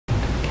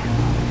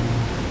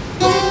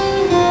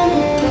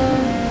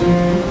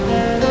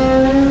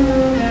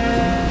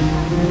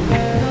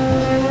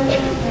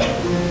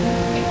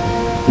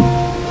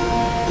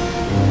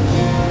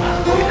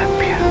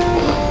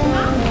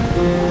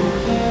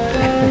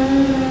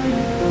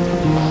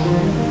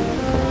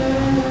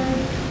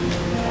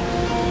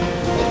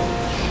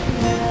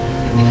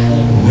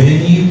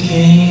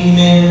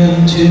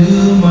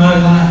my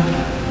life,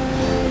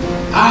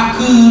 I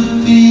could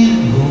feel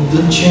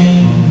the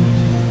change.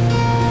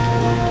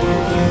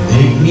 You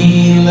make me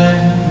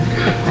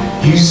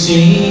laugh, you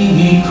see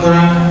me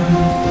cry,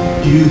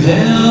 you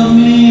help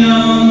me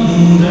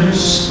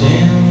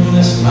understand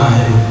this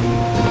life.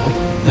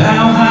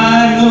 Now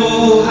I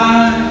know I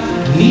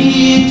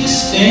need to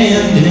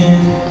stand in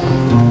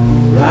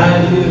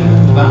right here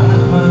by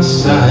my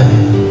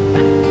side.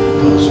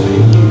 'Cause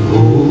when you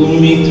hold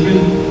me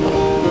through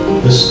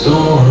the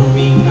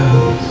stormy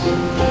nights,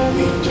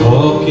 we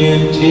talk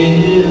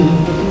until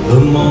the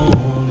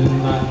morning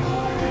light.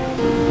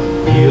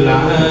 I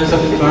realize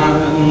I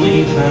finally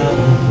found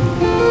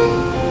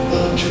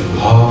a true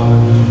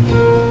heart.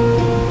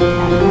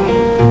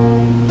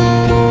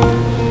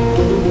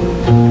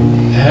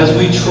 As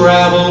we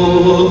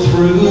travel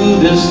through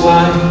this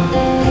life,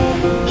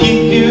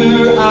 keep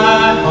your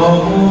eye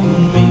on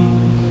me.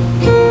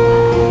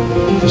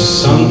 'Cause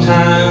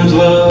sometimes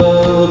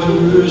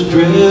lovers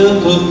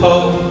drift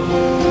apart,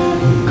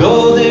 go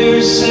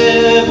their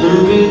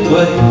separate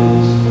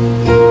ways.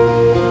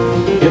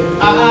 If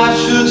I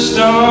should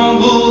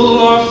stumble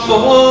or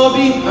fall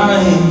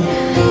behind,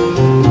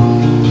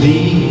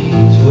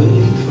 please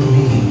wait for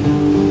me.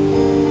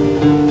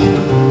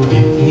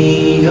 Pick me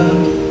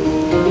up,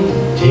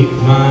 take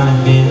my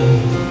hand,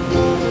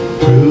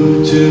 prove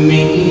to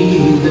me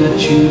that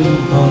you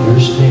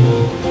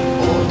understand.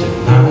 Or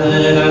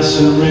tonight I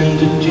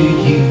surrender to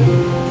you,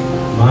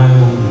 my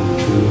own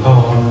true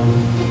heart.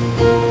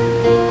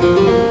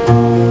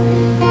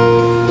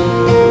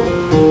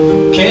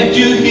 Can't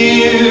you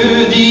hear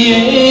the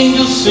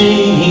angels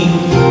singing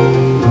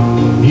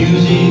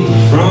music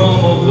from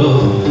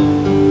above?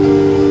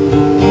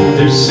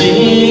 They're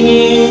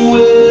singing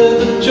with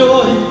the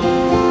joy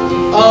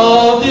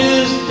of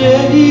this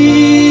day.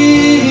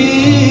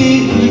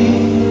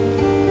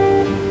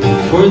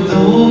 For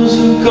those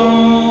who've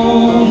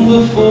gone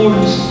before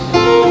us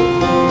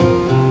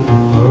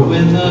are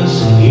with us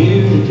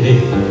here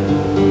today,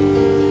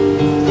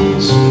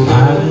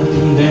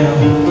 smiling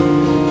down,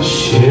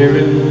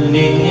 sharing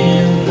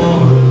in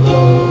our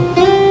love.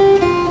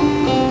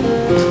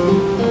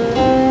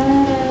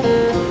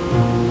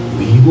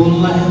 We will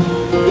laugh,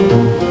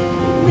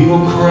 we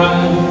will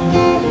cry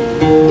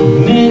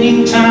many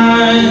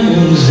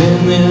times in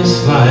this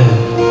life.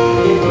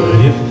 But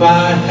if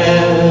I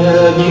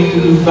have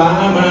you by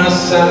my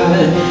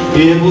side,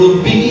 it will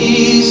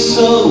be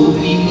so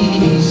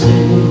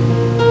easy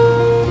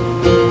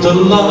to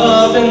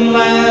love and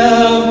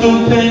laugh the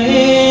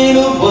pain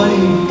away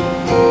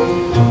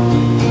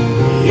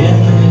in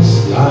this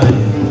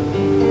life.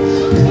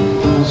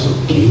 So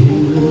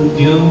give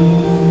your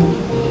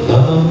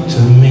love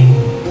to me,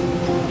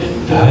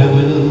 and I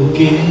will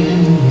give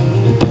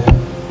it back.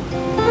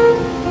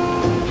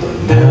 For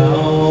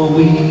now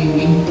we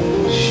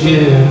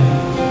share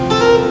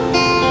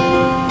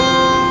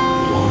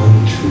one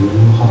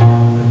true heart.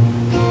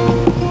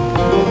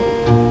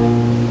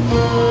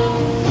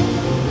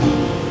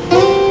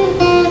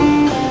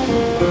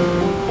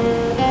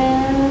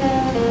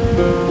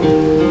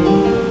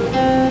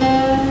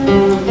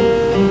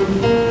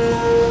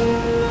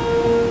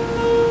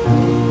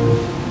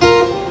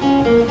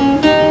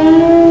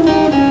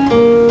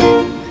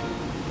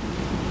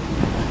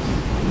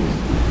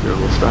 Your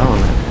little style on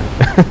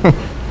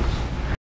that.